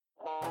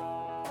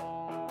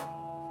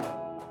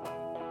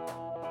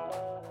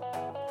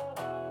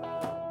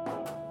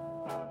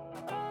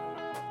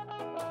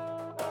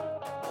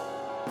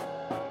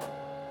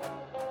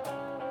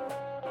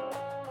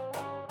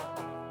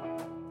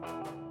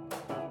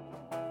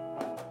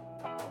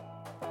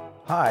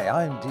Hi,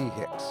 I'm D.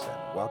 Hicks,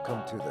 and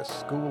welcome to the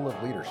School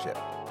of Leadership.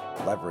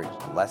 Leverage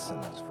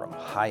lessons from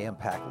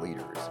high-impact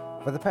leaders.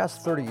 For the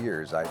past 30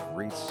 years, I've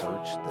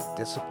researched the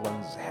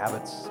disciplines,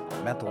 habits,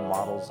 mental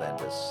models, and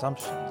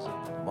assumptions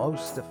of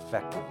most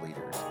effective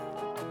leaders.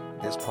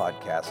 This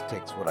podcast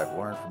takes what I've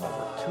learned from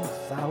over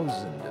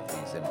 2,000 of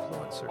these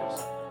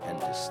influencers and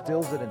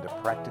distills it into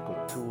practical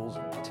tools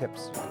and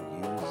tips you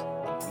can use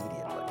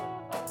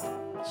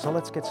immediately. So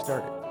let's get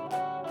started.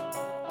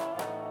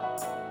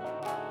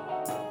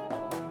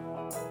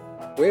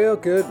 Well,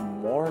 good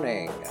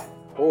morning,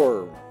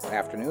 or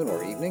afternoon,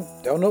 or evening.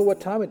 Don't know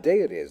what time of day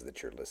it is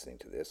that you're listening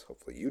to this.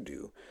 Hopefully you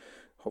do.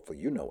 Hopefully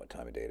you know what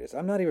time of day it is.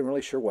 I'm not even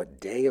really sure what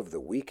day of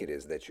the week it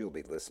is that you'll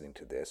be listening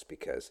to this,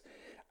 because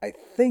I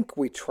think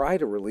we try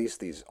to release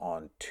these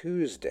on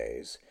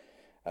Tuesdays.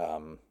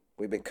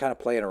 We've been kind of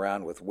playing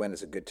around with when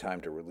is a good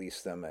time to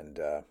release them, and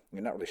we're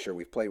not really sure.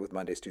 We've played with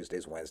Mondays,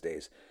 Tuesdays,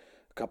 Wednesdays.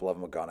 A couple of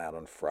them have gone out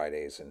on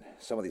Fridays, and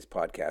some of these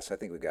podcasts, I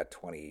think we've got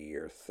 20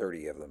 or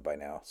 30 of them by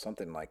now,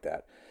 something like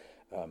that.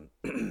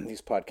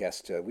 These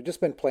podcasts, we've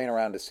just been playing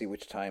around to see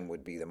which time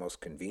would be the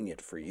most convenient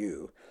for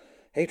you.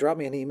 Hey, drop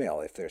me an email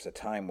if there's a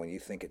time when you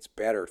think it's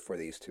better for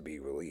these to be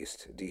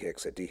released,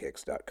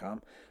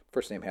 dhicks@dhicks.com.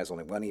 First name has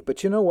only one E,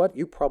 but you know what?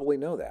 You probably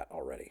know that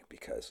already,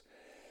 because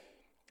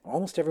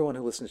almost everyone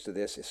who listens to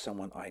this is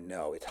someone I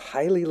know. It's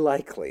highly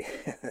likely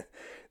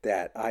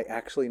that I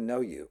actually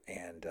know you,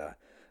 and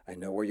I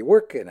know where you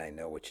work, and I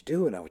know what you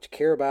do, and I know what you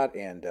care about,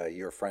 and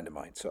you're a friend of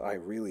mine. So I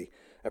really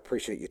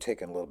appreciate you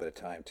taking a little bit of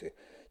time to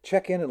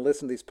check in and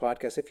listen to these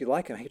podcasts. If you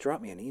like them, hey,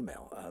 drop me an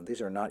email.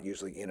 These are not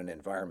usually in an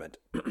environment,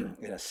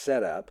 in a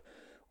setup,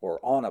 or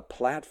on a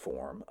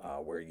platform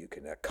where you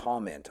can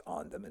comment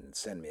on them and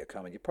send me a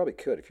comment. You probably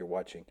could if you're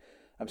watching.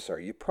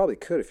 You probably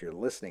could if you're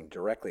listening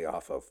directly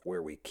off of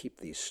where we keep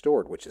these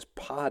stored, which is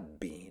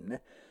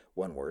Podbean,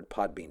 one word,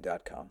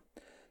 podbean.com.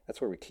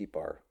 That's where we keep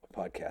our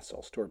podcasts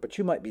all stored. But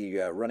you might be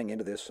running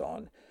into this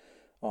on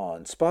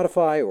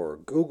Spotify or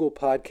Google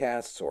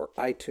Podcasts or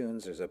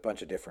iTunes. There's a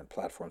bunch of different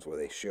platforms where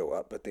they show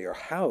up, but they are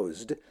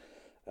housed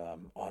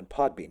on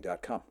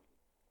podbean.com.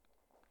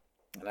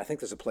 And I think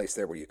there's a place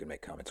there where you can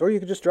make comments, or you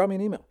can just drop me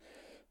an email.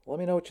 Let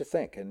me know what you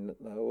think, and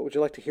what would you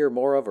like to hear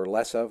more of or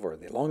less of, or are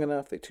they long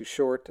enough, are they too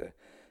short,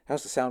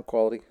 how's the sound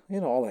quality,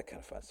 all that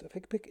kind of fun stuff.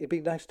 It'd be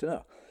nice to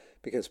know,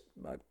 because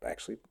I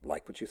actually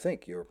like what you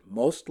think. You're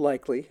most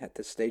likely, at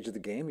this stage of the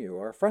game, you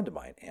are a friend of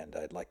mine, and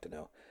I'd like to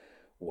know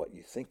what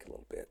you think a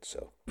little bit.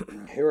 So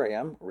here I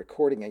am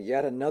recording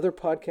yet another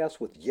podcast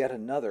with yet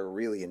another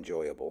really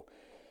enjoyable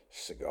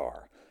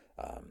cigar.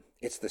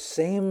 It's the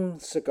same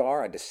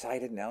cigar. I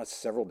decided now, it's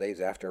several days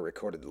after I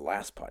recorded the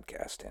last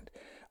podcast, and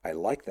I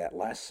like that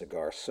last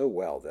cigar so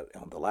well that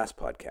on the last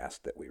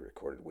podcast that we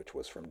recorded, which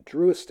was from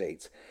Drew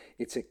Estates,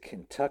 it's a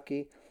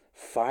Kentucky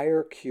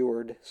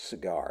fire-cured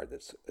cigar.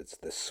 It's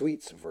the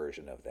sweets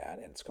version of that,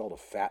 and it's called a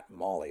Fat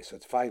Molly. So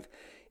it's 5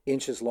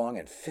 inches long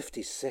and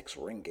 56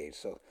 ring gauge.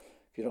 So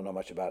if you don't know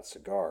much about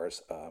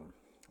cigars,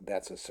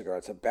 that's a cigar.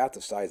 It's about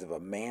the size of a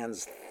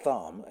man's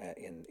thumb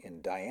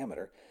in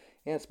diameter,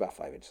 and it's about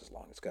 5 inches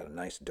long. It's got a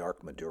nice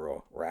dark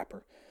Maduro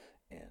wrapper,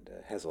 and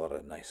has a lot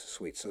of nice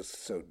sweets.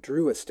 So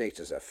Drew Estates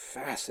is a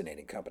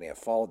fascinating company. I've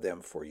followed them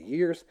for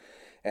years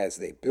as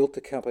they built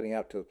the company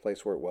out to the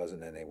place where it was,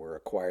 and then they were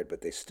acquired,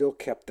 but they still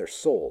kept their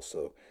soul.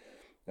 So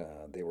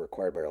they were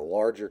acquired by a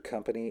larger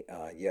company,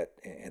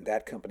 and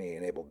that company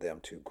enabled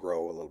them to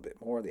grow a little bit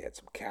more. They had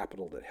some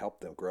capital that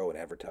helped them grow and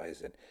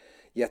advertise, and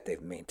yet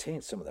they've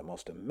maintained some of the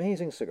most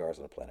amazing cigars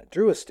on the planet.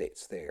 Drew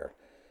Estates, they are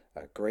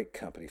a great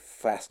company,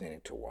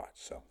 fascinating to watch.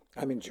 So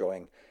I'm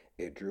enjoying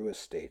a Drew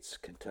Estates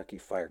Kentucky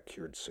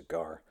fire-cured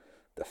cigar,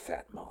 the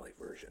Fat Molly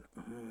version.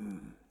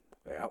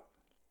 Yeah.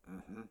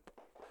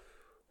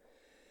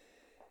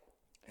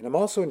 And I'm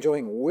also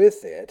enjoying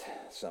with it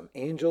some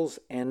Angel's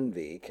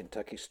Envy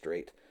Kentucky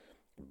Straight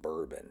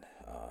Bourbon.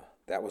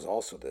 That was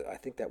also I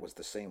think that was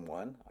the same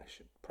one. I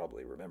should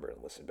probably remember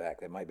and listen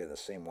back. That might be the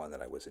same one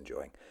that I was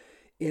enjoying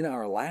in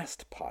our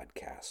last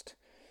podcast.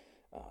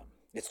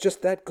 It's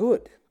just that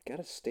good. Got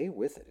to stay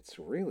with it. It's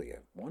really a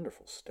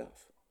wonderful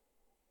stuff.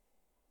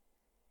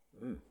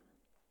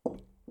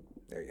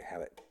 There you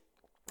have it.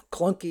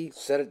 Clunky,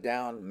 set it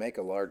down, make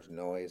a large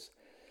noise.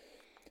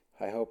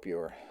 I hope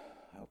your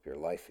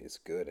life is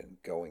good and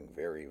going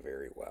very,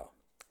 very well.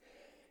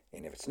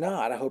 And if it's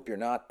not, I hope you're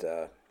not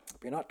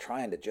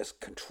trying to just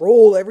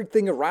control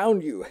everything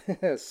around you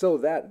so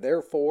that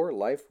therefore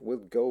life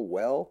would go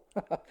well.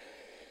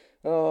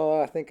 Oh,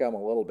 I think I'm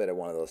a little bit of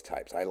one of those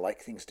types. I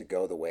like things to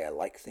go the way I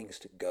like things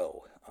to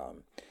go.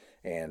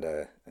 And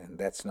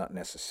that's not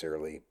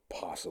necessarily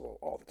possible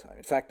all the time.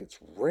 In fact, it's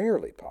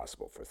rarely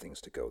possible for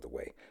things to go the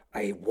way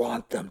I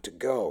want them to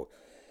go.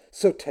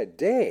 So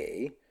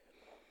today,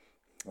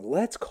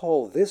 let's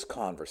call this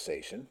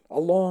conversation a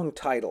long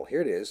title.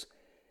 Here it is.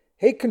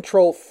 Hey,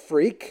 control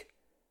freak.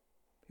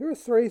 Here are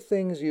 3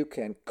 things you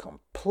can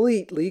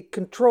completely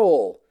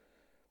control.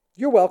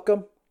 You're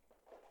welcome.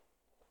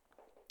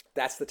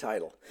 That's the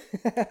title.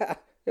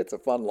 It's a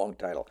fun, long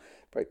title.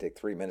 Probably take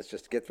 3 minutes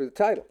just to get through the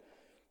title.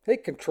 Hey,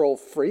 control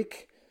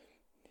freak.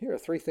 Here are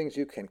 3 things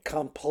you can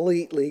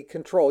completely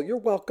control. You're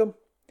welcome.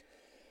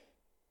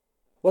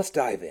 Let's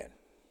dive in.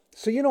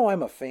 So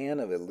I'm a fan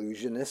of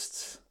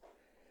illusionists,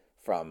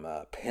 from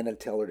Penn and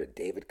Teller to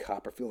David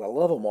Copperfield. I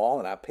love them all,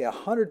 and I pay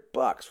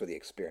 $100 for the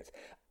experience.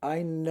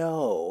 I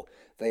know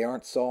they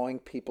aren't sawing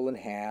people in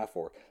half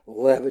or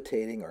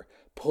levitating or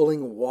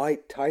pulling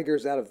white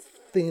tigers out of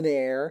thin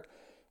air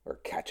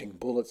or catching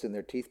bullets in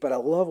their teeth, but I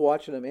love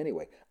watching them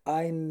anyway.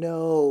 I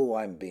know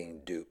I'm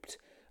being duped.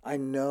 I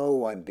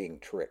know I'm being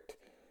tricked,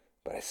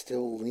 but I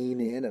still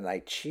lean in and I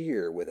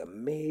cheer with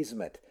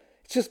amazement.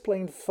 It's just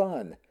plain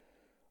fun.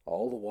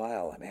 All the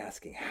while I'm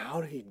asking,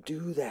 how did he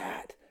do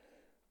that?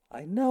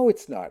 I know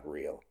it's not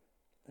real.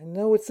 I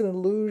know it's an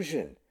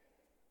illusion.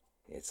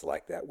 It's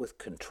like that with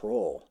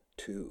control,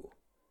 too.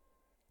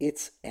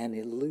 It's an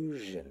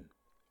illusion.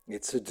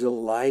 It's a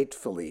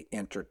delightfully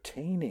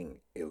entertaining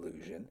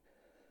illusion.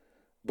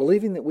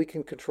 Believing that we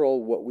can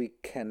control what we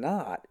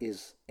cannot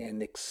is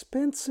an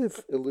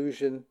expensive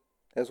illusion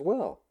as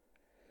well.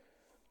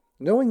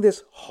 Knowing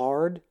this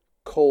hard,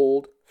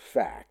 cold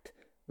fact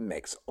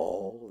makes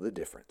all the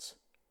difference.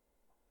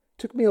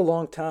 It took me a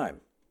long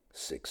time,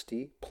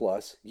 60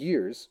 plus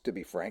years to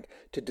be frank,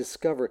 to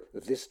discover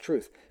this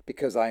truth,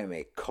 because I am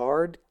a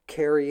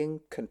card-carrying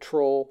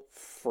control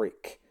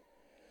freak.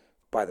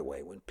 By the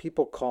way, when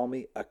people call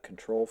me a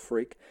control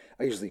freak,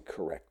 I usually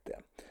correct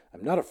them.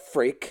 I'm not a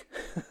freak.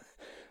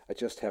 I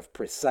just have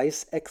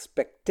precise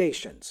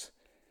expectations.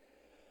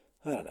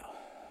 I don't know.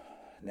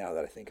 Now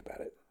that I think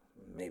about it,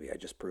 maybe I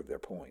just proved their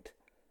point.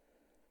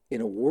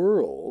 In a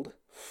world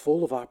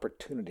full of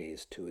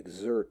opportunities to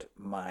exert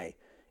my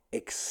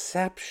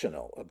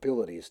exceptional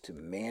abilities to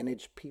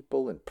manage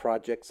people and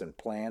projects and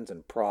plans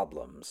and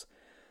problems,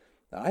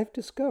 I've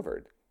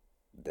discovered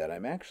that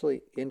I'm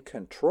actually in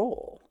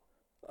control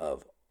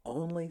of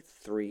only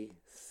 3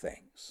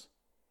 things.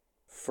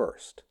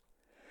 First,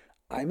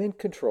 I'm in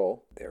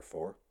control,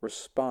 therefore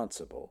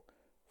responsible,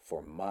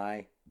 for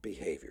my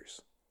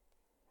behaviors.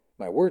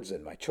 My words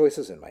and my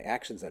choices and my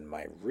actions and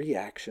my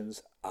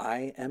reactions,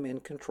 I am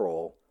in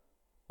control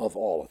of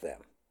all of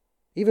them.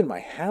 Even my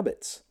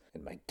habits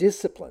and my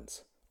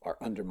disciplines are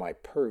under my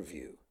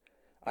purview.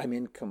 I'm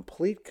in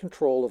complete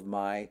control of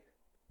my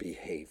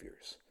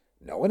behaviors.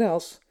 No one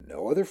else,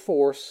 no other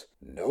force,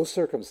 no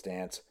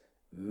circumstance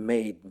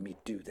made me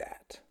do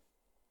that.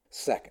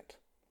 Second,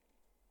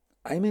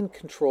 I'm in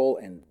control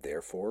and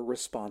therefore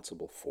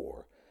responsible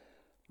for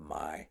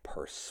my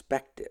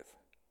perspective.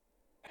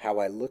 How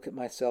I look at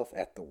myself,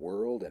 at the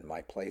world and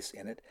my place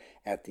in it,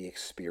 at the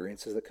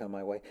experiences that come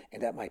my way,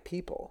 and at my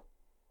people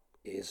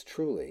is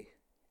truly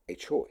a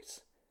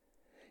choice.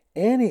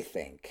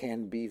 Anything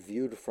can be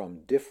viewed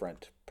from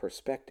different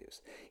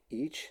perspectives,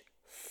 each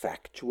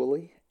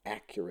factually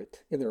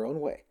accurate in their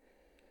own way.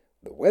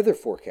 The weather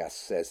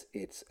forecast says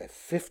it's a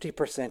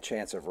 50%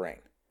 chance of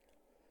rain.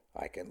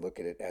 I can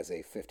look at it as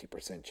a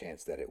 50%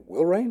 chance that it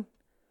will rain,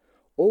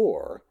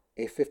 or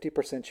a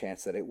 50%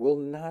 chance that it will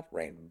not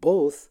rain.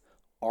 Both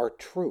are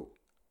true.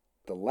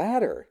 The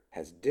latter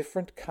has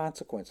different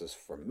consequences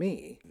for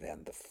me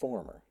than the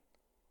former.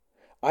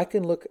 I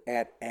can look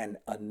at an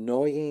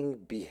annoying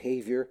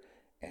behavior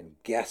and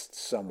guess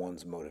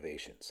someone's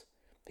motivations.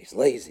 He's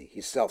lazy,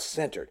 he's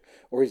self-centered,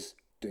 or he's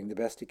doing the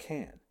best he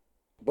can.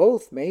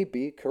 Both may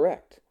be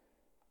correct.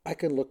 I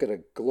can look at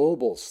a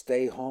global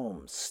stay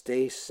home,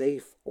 stay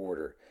safe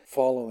order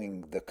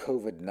following the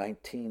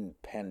COVID-19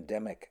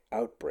 pandemic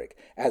outbreak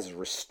as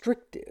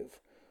restrictive,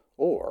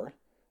 or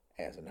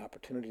as an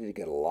opportunity to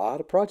get a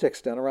lot of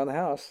projects done around the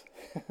house.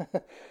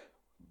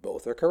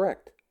 Both are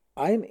correct.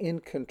 I'm in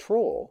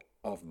control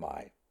of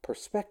my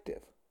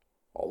perspective,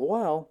 all the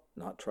while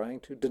not trying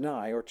to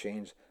deny or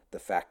change the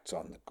facts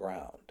on the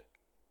ground.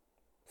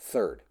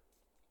 Third,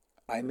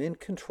 I'm in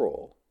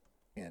control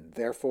and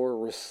therefore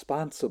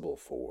responsible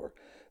for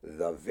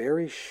the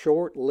very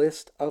short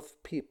list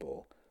of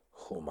people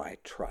whom I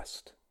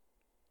trust.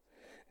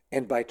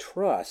 And by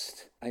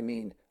trust, I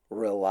mean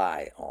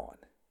rely on.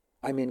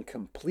 I'm in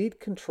complete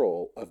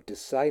control of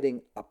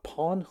deciding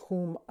upon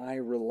whom I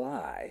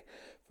rely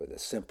for the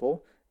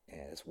simple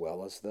as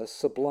well as the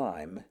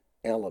sublime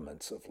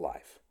elements of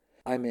life.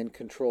 I'm in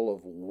control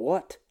of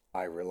what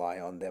I rely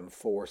on them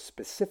for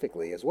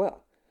specifically as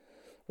well.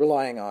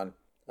 Relying on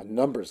a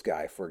numbers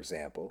guy, for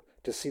example,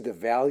 to see the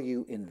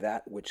value in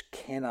that which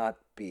cannot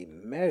be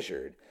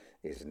measured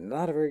is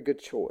not a very good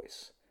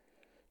choice.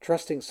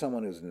 Trusting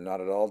someone who's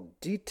not at all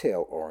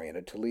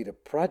detail-oriented to lead a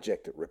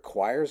project that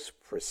requires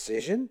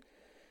precision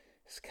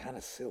is kind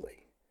of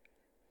silly.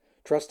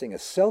 Trusting a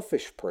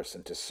selfish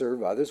person to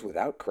serve others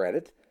without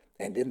credit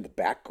and in the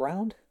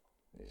background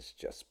is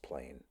just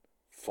plain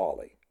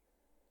folly.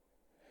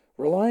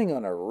 Relying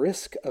on a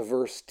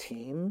risk-averse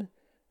team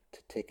to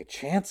take a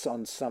chance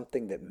on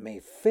something that may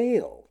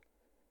fail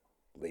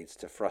leads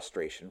to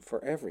frustration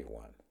for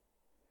everyone.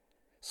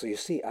 So you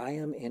see, I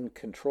am in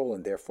control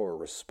and therefore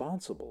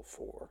responsible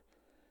for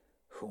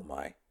whom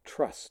I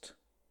trust.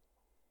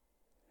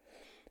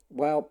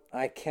 While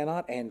I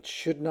cannot and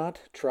should not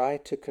try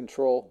to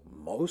control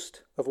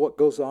most of what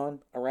goes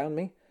on around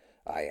me,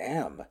 I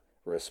am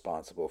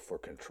responsible for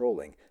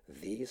controlling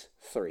these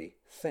 3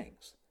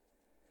 things.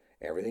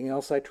 Everything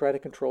else I try to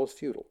control is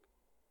futile.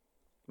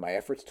 My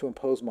efforts to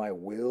impose my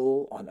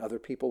will on other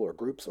people or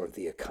groups or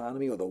the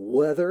economy or the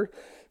weather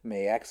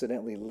may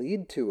accidentally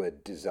lead to a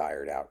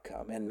desired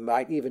outcome and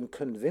might even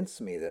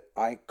convince me that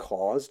I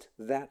caused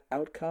that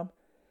outcome.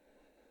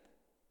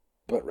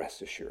 But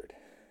rest assured,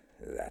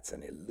 that's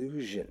an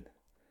illusion,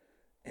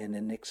 and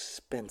an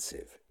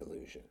expensive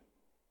illusion.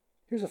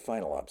 Here's a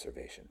final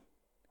observation.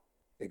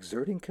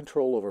 Exerting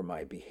control over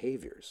my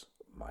behaviors,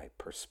 my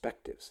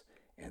perspectives,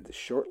 and the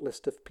short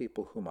list of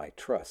people whom I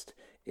trust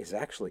is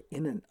actually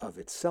in and of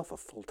itself a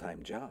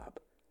full-time job.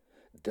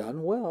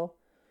 Done well,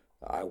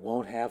 I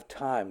won't have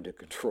time to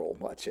control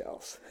much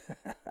else.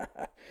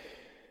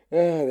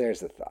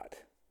 There's the thought.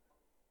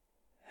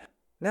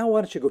 Now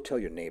why don't you go tell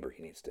your neighbor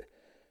he needs to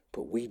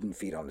put weed and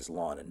feed on his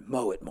lawn and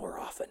mow it more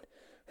often.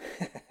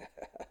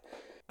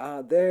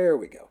 There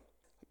we go.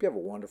 Hope you have a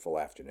wonderful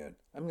afternoon.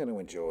 I'm going to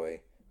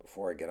enjoy,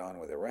 before I get on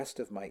with the rest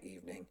of my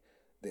evening,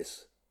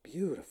 this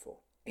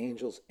beautiful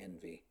Angel's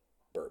Envy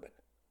bourbon.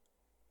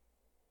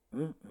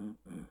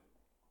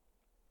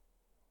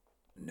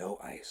 No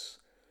ice.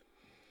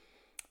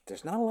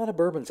 There's not a lot of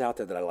bourbons out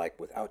there that I like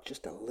without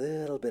just a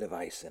little bit of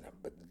ice in them,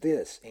 but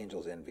this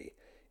Angel's Envy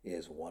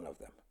is one of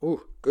them.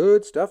 Ooh,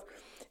 good stuff.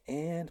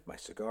 And my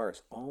cigar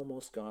is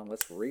almost gone.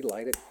 Let's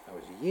relight it. I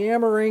was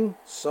yammering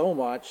so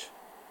much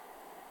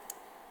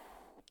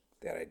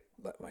that I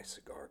let my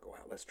cigar go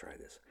out. Let's try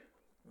this.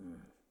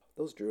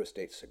 Those Drew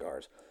Estate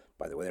cigars,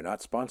 by the way, they're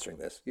not sponsoring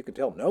this. You can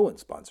tell no one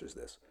sponsors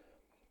this.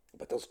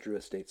 But those Drew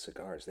Estate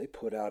cigars, they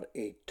put out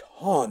a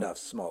ton of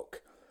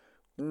smoke.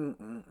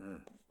 Could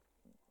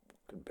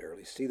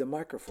barely see the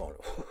microphone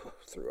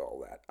through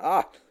all that.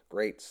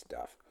 Great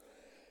stuff.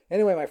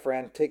 Anyway, my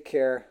friend, take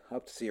care.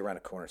 Hope to see you around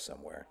a corner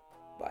somewhere.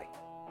 Bye.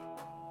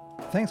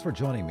 Thanks for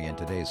joining me in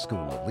today's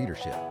School of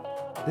Leadership.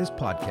 This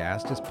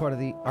podcast is part of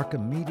the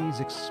Archimedes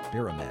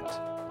Experiment,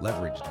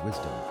 leveraged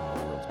wisdom from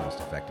the world's most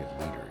effective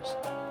leaders.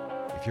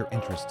 If you're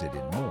interested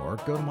in more,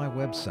 go to my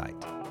website,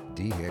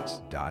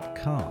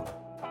 dhicks.com.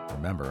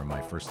 Remember,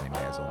 my first name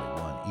has only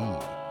one E.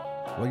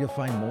 Well, you'll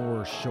find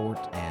more short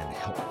and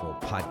helpful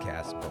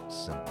podcasts,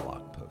 books, and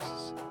blog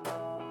posts.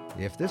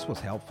 If this was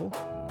helpful,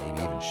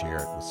 maybe even share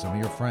it with some of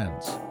your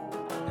friends.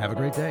 Have a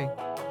great day.